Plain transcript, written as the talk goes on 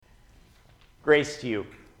Grace to you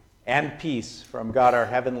and peace from God our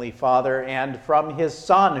Heavenly Father and from His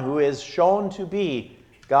Son, who is shown to be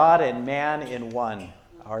God and man in one,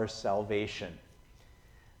 our salvation.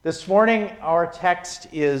 This morning, our text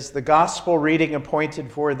is the gospel reading appointed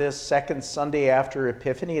for this second Sunday after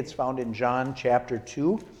Epiphany. It's found in John chapter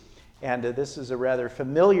 2, and this is a rather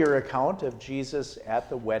familiar account of Jesus at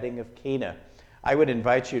the wedding of Cana. I would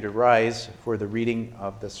invite you to rise for the reading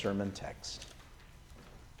of the sermon text.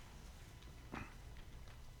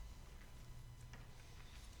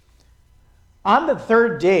 On the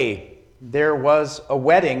third day, there was a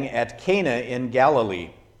wedding at Cana in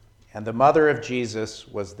Galilee, and the mother of Jesus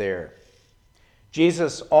was there.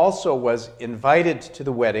 Jesus also was invited to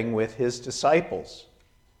the wedding with his disciples.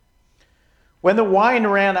 When the wine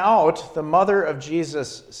ran out, the mother of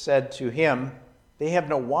Jesus said to him, "They have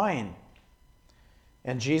no wine."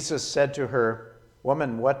 And Jesus said to her,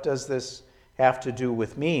 "Woman, what does this have to do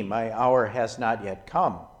with me? My hour has not yet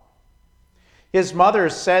come." His mother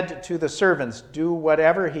said to the servants, "Do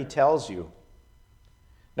whatever he tells you."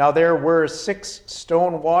 Now there were 6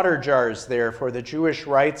 stone water jars there for the Jewish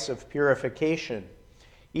rites of purification,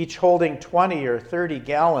 each holding 20 or 30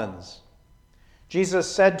 gallons. Jesus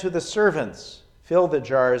said to the servants, "Fill the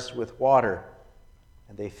jars with water."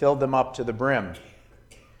 And they filled them up to the brim.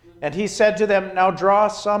 And he said to them, "Now draw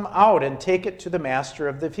some out and take it to the master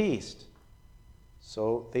of the feast."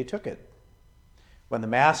 So they took it. When the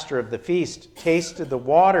master of the feast tasted the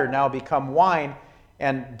water now become wine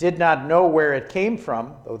and did not know where it came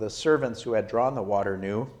from, though the servants who had drawn the water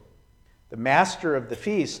knew, the master of the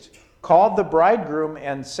feast called the bridegroom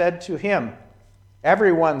and said to him,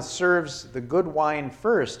 "Everyone serves the good wine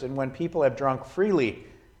first, and when people have drunk freely,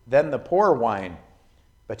 then the poor wine.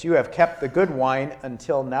 But you have kept the good wine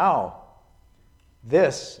until now."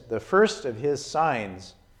 This, the first of his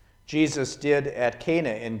signs, Jesus did at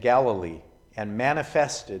Cana in Galilee, and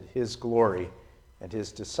manifested his glory, and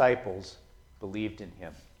his disciples believed in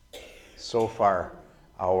him. So far,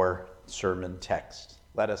 our sermon text.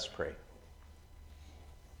 Let us pray.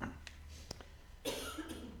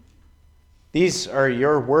 These are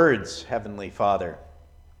your words, Heavenly Father.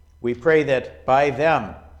 We pray that by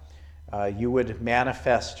them you would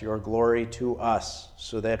manifest your glory to us,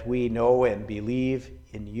 so that we know and believe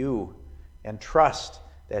in you and trust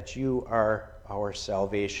that you are our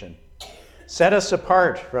salvation. Set us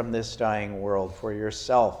apart from this dying world for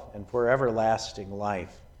yourself and for everlasting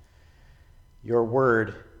life. Your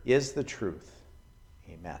word is the truth.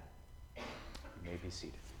 Amen. You may be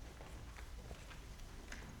seated.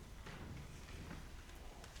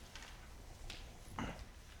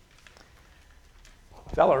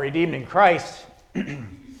 Fellow redeemed in Christ,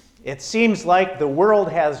 it seems like the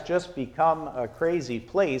world has just become a crazy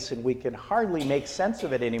place and we can hardly make sense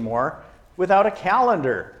of it anymore without a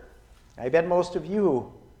calendar. I bet most of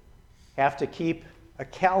you have to keep a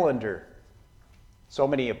calendar. So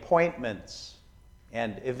many appointments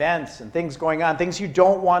and events and things going on, things you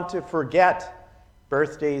don't want to forget,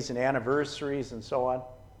 birthdays and anniversaries and so on.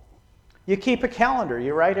 You keep a calendar.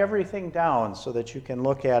 You write everything down so that you can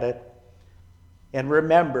look at it and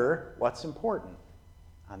remember what's important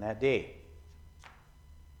on that day.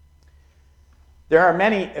 There are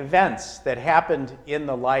many events that happened in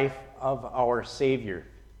the life of our Savior,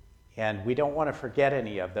 and we don't want to forget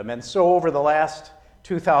any of them. And so over the last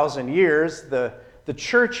 2,000 years, the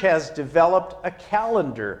church has developed a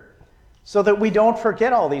calendar so that we don't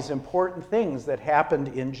forget all these important things that happened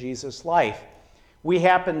in Jesus' life. We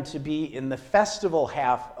happen to be in the festival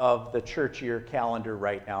half of the church year calendar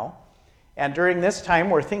right now. And during this time,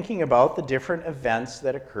 we're thinking about the different events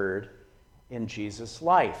that occurred in Jesus'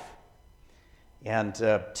 life. And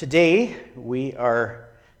today, we are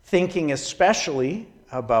thinking especially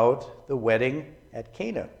about the wedding at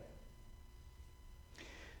Cana.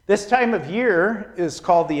 This time of year is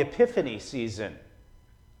called the Epiphany season.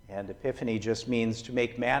 And Epiphany just means to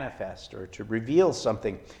make manifest or to reveal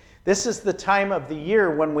something. This is the time of the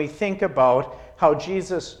year when we think about how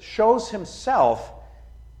Jesus shows himself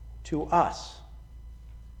to us.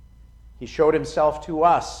 He showed himself to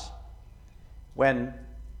us when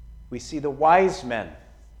we see the wise men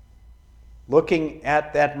looking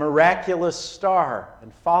at that miraculous star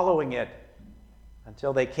and following it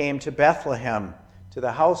until they came to Bethlehem, to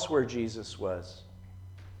the house where Jesus was.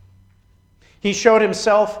 He showed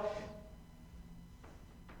himself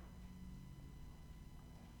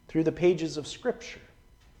through the pages of Scripture.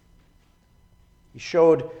 He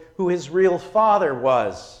showed who his real father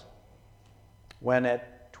was when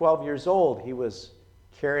at 12 years old he was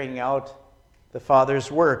carrying out the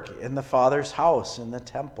Father's work in the Father's house in the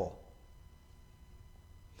temple.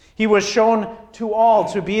 He was shown to all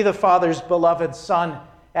to be the Father's beloved Son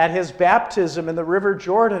at his baptism in the river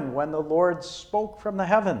Jordan when the Lord spoke from the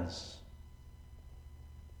heavens.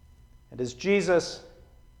 And as Jesus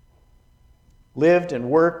lived and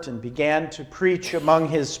worked and began to preach among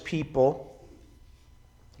his people,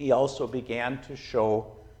 he also began to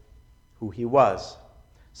show who he was.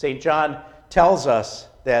 St. John tells us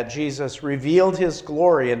that Jesus revealed his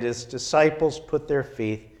glory and his disciples put their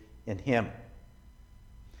faith in him.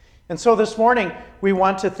 And so this morning, we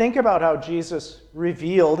want to think about how Jesus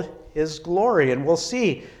revealed his glory. And we'll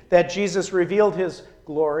see that Jesus revealed his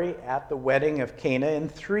glory at the wedding of Cana in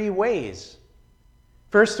three ways.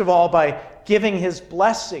 First of all, by giving his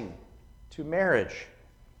blessing to marriage.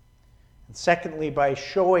 And secondly, by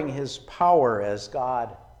showing his power as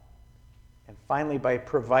God. And finally, by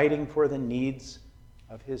providing for the needs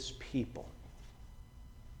of his people.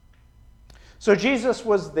 So Jesus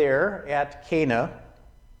was there at Cana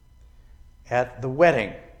at the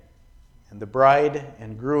wedding. And the bride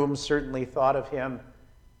and groom certainly thought of him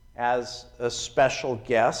as a special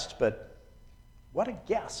guest, but what a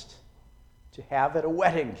guest to have at a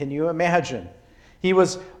wedding. Can you imagine? He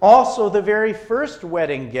was also the very first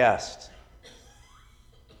wedding guest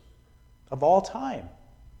of all time.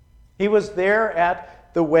 He was there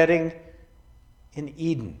at the wedding in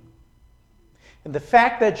Eden. And the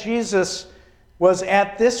fact that Jesus was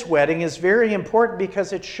at this wedding is very important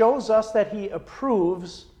because it shows us that he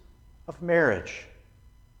approves of marriage,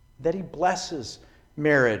 that he blesses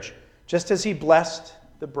marriage, just as he blessed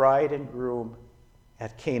the bride and groom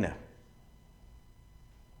at Cana.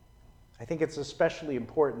 I think it's especially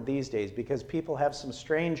important these days because people have some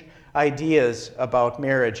strange ideas about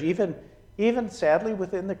marriage, even sadly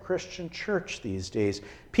within the Christian church these days.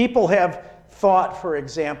 People have thought, for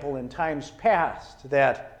example, in times past,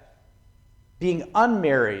 that being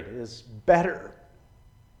unmarried is better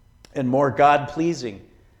and more God-pleasing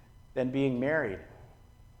than being married.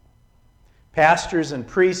 Pastors and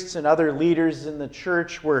priests and other leaders in the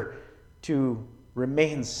church were to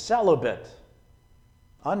remain celibate,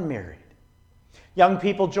 unmarried. Young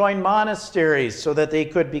people joined monasteries so that they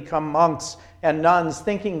could become monks and nuns,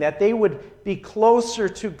 thinking that they would be closer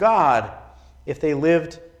to God if they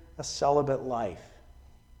lived a celibate life.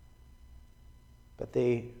 But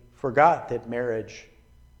they forgot that marriage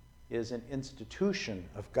is an institution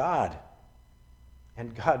of God,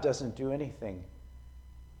 and God doesn't do anything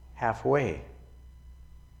halfway.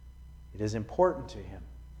 It is important to him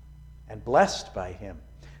and blessed by him.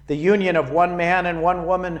 The union of one man and one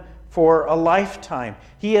woman for a lifetime.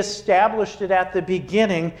 He established it at the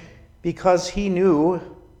beginning because he knew,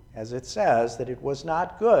 as it says, that it was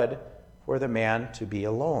not good for the man to be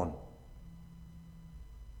alone.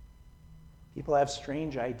 People have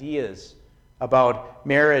strange ideas about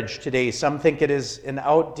marriage today. Some think it is an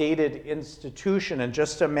outdated institution and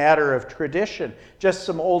just a matter of tradition, just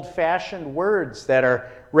some old-fashioned words that are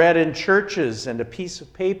read in churches and a piece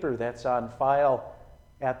of paper that's on file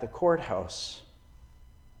at the courthouse.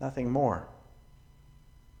 Nothing more.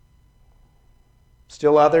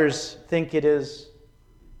 Still others think it is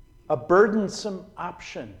a burdensome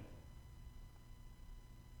option.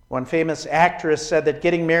 One famous actress said that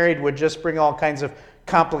getting married would just bring all kinds of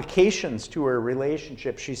complications to her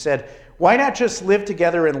relationship. She said, "Why not just live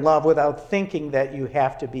together in love without thinking that you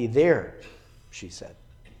have to be there?" she said.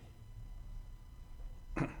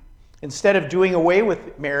 Instead of doing away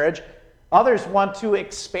with marriage, others want to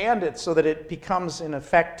expand it so that it becomes, in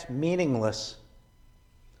effect, meaningless.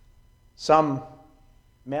 Some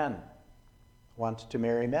men want to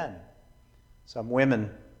marry men. Some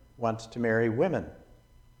women want to marry women.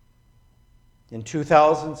 In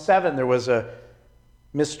 2007, there was a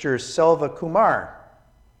Mr. Selva Kumar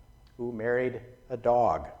who married a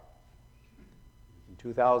dog. In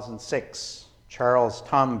 2006, Charles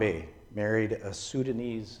Tambe married a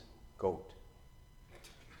Sudanese goat.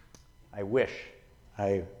 I wish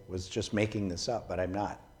I was just making this up, but I'm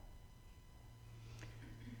not.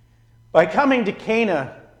 By coming to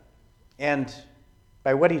Cana and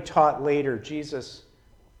by what he taught later, Jesus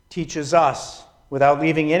teaches us, without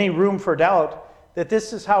leaving any room for doubt, that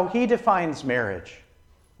this is how he defines marriage.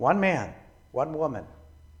 One man, one woman,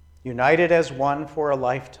 united as one for a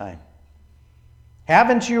lifetime.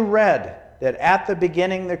 Haven't you read that at the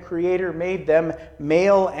beginning the Creator made them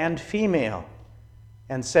male and female,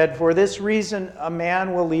 and said, "For this reason a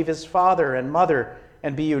man will leave his father and mother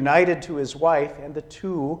and be united to his wife, and the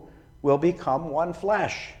two will become one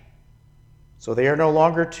flesh. So they are no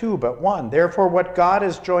longer two, but one. Therefore what God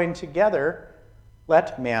has joined together,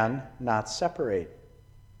 let man not separate."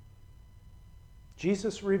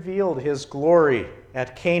 Jesus revealed his glory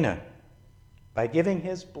at Cana by giving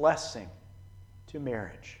his blessing to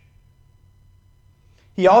marriage.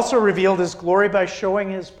 He also revealed his glory by showing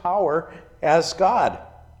his power as God.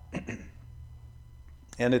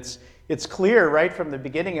 And it's clear right from the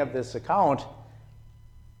beginning of this account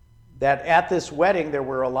that at this wedding there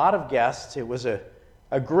were a lot of guests. It was a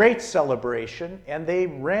great celebration, and they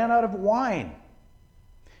ran out of wine.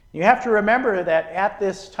 You have to remember that at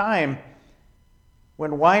this time,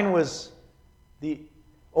 when wine was the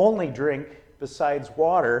only drink besides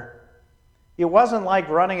water, it wasn't like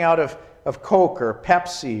running out of Coke or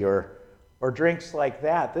Pepsi or drinks like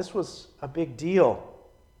that. This was a big deal.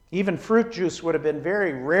 Even fruit juice would have been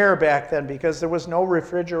very rare back then because there was no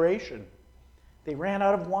refrigeration. They ran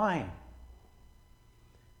out of wine.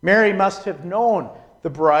 Mary must have known the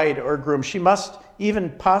bride or groom. She must even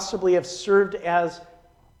possibly have served as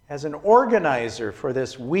an organizer for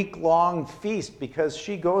this week-long feast, because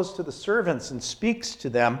she goes to the servants and speaks to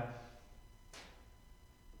them.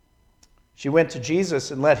 She went to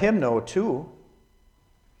Jesus and let him know too.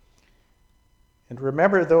 And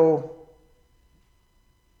remember, though,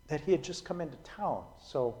 that he had just come into town.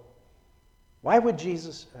 So why would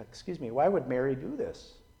Mary do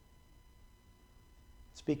this?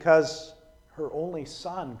 It's because her only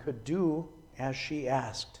son could do as she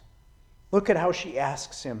asked. Look at how she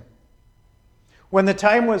asks him. When the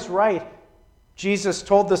time was right, Jesus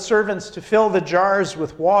told the servants to fill the jars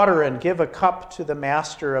with water and give a cup to the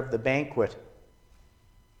master of the banquet.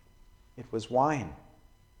 It was wine.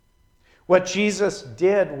 What Jesus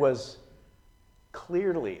did was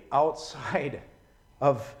clearly outside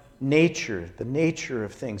of nature, the nature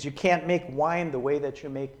of things. You can't make wine the way that you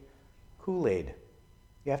make Kool-Aid.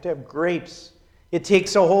 You have to have grapes. It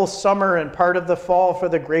takes a whole summer and part of the fall for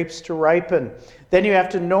the grapes to ripen. Then you have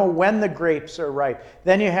to know when the grapes are ripe.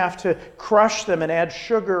 Then you have to crush them and add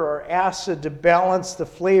sugar or acid to balance the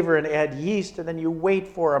flavor and add yeast. And then you wait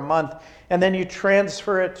for a month. And then you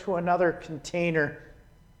transfer it to another container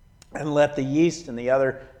and let the yeast and the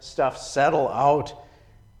other stuff settle out.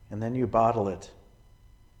 And then you bottle it.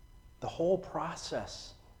 The whole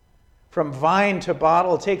process from vine to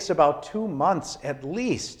bottle takes about 2 months at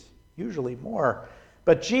least. Usually more.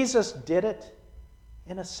 But Jesus did it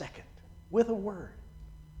in a second, with a word.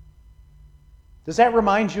 Does that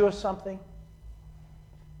remind you of something?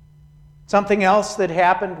 Something else that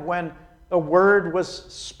happened when a word was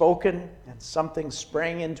spoken and something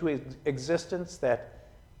sprang into existence that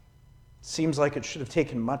seems like it should have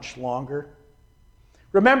taken much longer?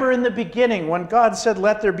 Remember in the beginning when God said,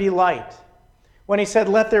 "Let there be light." When he said,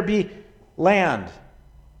 "Let there be land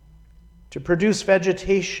to produce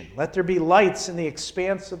vegetation. Let there be lights in the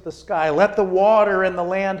expanse of the sky. Let the water and the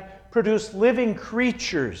land produce living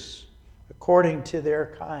creatures according to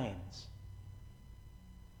their kinds."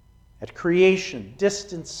 At creation,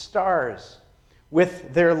 distant stars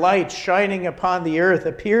with their light shining upon the earth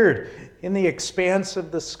appeared in the expanse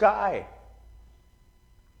of the sky.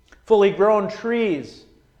 Fully grown trees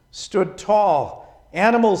stood tall.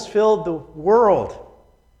 Animals filled the world.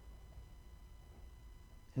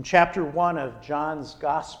 In chapter 1 of John's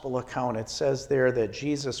Gospel account, it says there that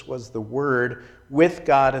Jesus was the Word with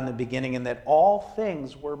God in the beginning, and that all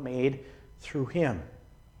things were made through him.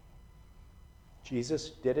 Jesus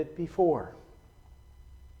did it before.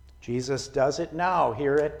 Jesus does it now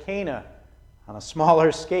here at Cana, on a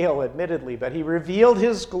smaller scale, admittedly, but he revealed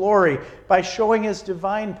his glory by showing his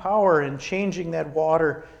divine power in changing that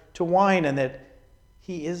water to wine, and that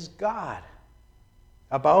he is God,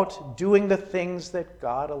 about doing the things that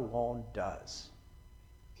God alone does.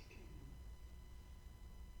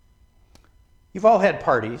 You've all had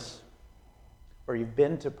parties, or you've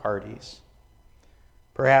been to parties,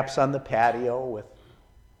 perhaps on the patio with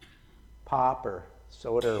pop or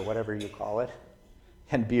soda or whatever you call it,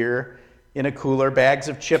 and beer in a cooler, bags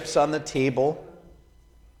of chips on the table.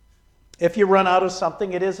 If you run out of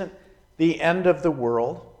something, it isn't the end of the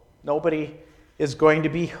world. Nobody is going to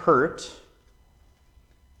be hurt.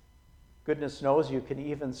 Goodness knows you can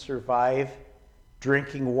even survive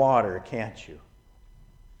drinking water, can't you?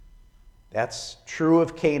 That's true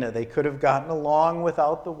of Cana. They could have gotten along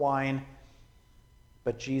without the wine,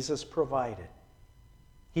 but Jesus provided.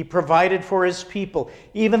 He provided for his people,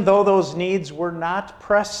 even though those needs were not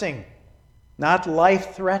pressing, not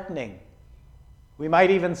life-threatening. We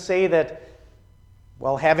might even say that,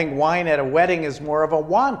 well, having wine at a wedding is more of a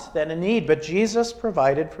want than a need, but Jesus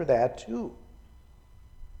provided for that too.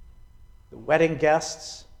 The wedding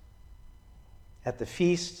guests at the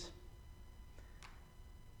feast,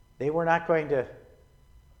 they were not going to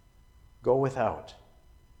go without.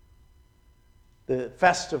 The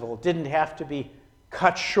festival didn't have to be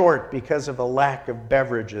cut short because of a lack of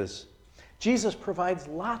beverages. Jesus provides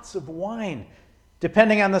lots of wine.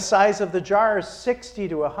 Depending on the size of the jars, 60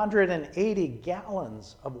 to 180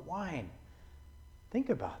 gallons of wine. Think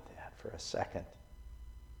about that for a second.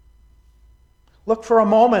 Look for a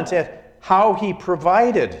moment at how he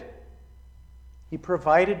provided. He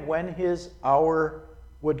provided when his hour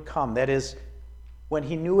would come. That is, when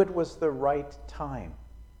he knew it was the right time.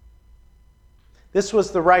 This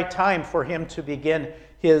was the right time for him to begin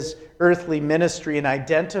his earthly ministry and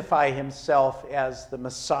identify himself as the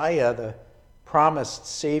Messiah, the promised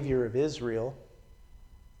Savior of Israel.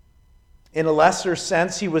 In a lesser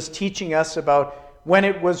sense, he was teaching us about when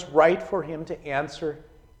it was right for him to answer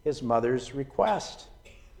his mother's request.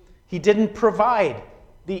 He didn't provide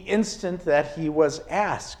the instant that he was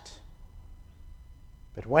asked.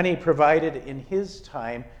 But when he provided in his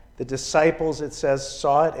time, the disciples, it says,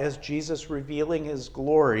 saw it as Jesus revealing his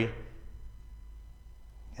glory,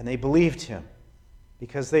 and they believed him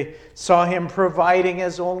because they saw him providing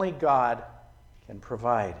as only God can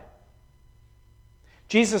provide.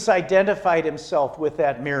 Jesus identified himself with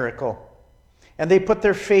that miracle, and they put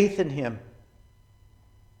their faith in him.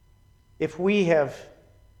 If we have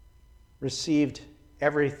received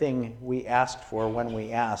everything we asked for when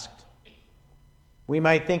we asked, we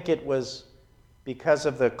might think it was because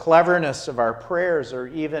of the cleverness of our prayers, or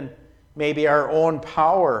even maybe our own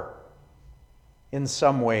power in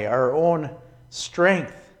some way, our own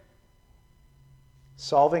strength,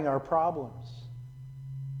 solving our problems.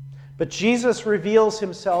 But Jesus reveals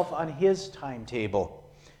himself on his timetable.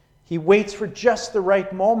 He waits for just the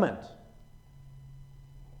right moment.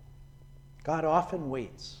 God often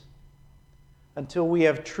waits until we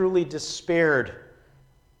have truly despaired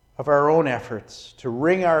of our own efforts to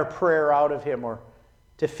wring our prayer out of him or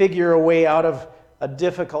to figure a way out of a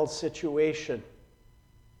difficult situation.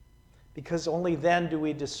 Because only then do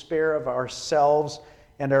we despair of ourselves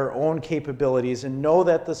and our own capabilities and know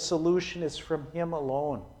that the solution is from him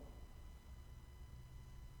alone.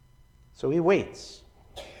 So he waits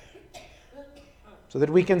so that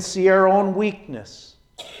we can see our own weakness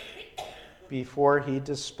before he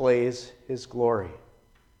displays his glory.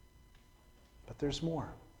 But there's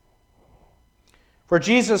more. For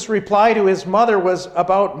Jesus' reply to his mother was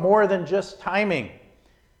about more than just timing.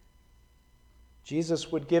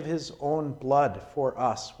 Jesus would give his own blood for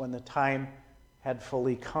us when the time had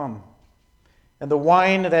fully come. And the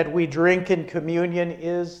wine that we drink in communion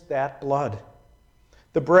is that blood.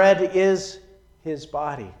 The bread is his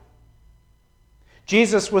body.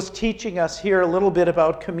 Jesus was teaching us here a little bit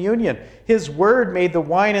about communion. His word made the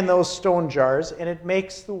wine in those stone jars, and it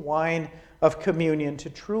makes the wine of communion to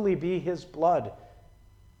truly be his blood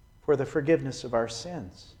for the forgiveness of our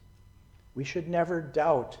sins. We should never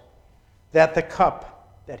doubt that the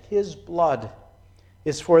cup, that his blood,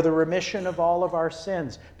 is for the remission of all of our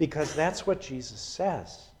sins, because that's what Jesus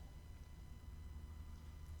says.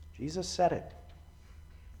 Jesus said it.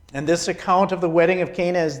 And this account of the wedding of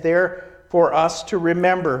Cana is there for us to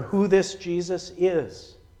remember who this Jesus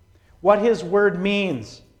is, what his word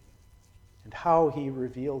means, and how he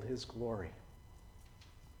revealed his glory.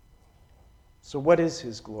 So what is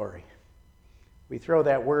his glory? We throw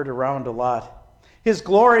that word around a lot. His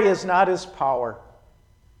glory is not his power.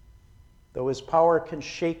 Though his power can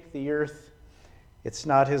shake the earth, it's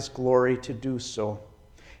not his glory to do so.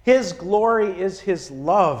 His glory is his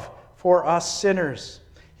love for us sinners,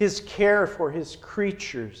 his care for his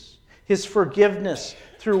creatures, his forgiveness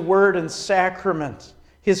through word and sacrament,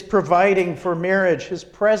 his providing for marriage, his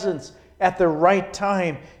presence at the right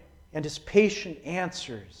time, and his patient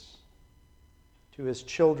answers to his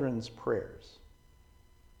children's prayers.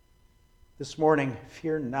 This morning,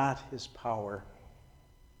 fear not his power,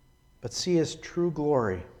 but see his true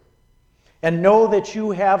glory, and know that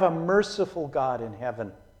you have a merciful God in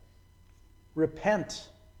heaven. Repent,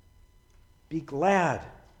 be glad,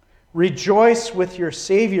 rejoice with your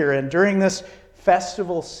Savior, and during this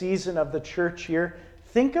festival season of the church year,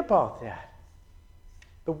 think about that.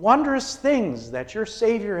 The wondrous things that your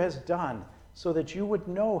Savior has done so that you would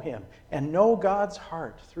know him and know God's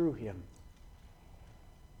heart through him.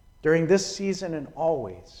 During this season and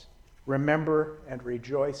always, remember and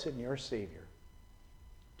rejoice in your Savior.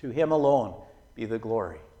 To him alone be the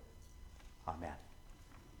glory. Amen.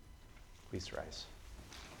 Please rise.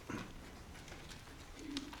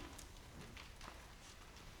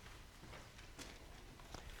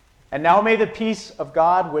 And now may the peace of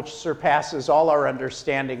God, which surpasses all our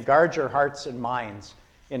understanding, guard your hearts and minds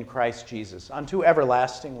in Christ Jesus unto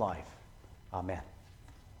everlasting life. Amen.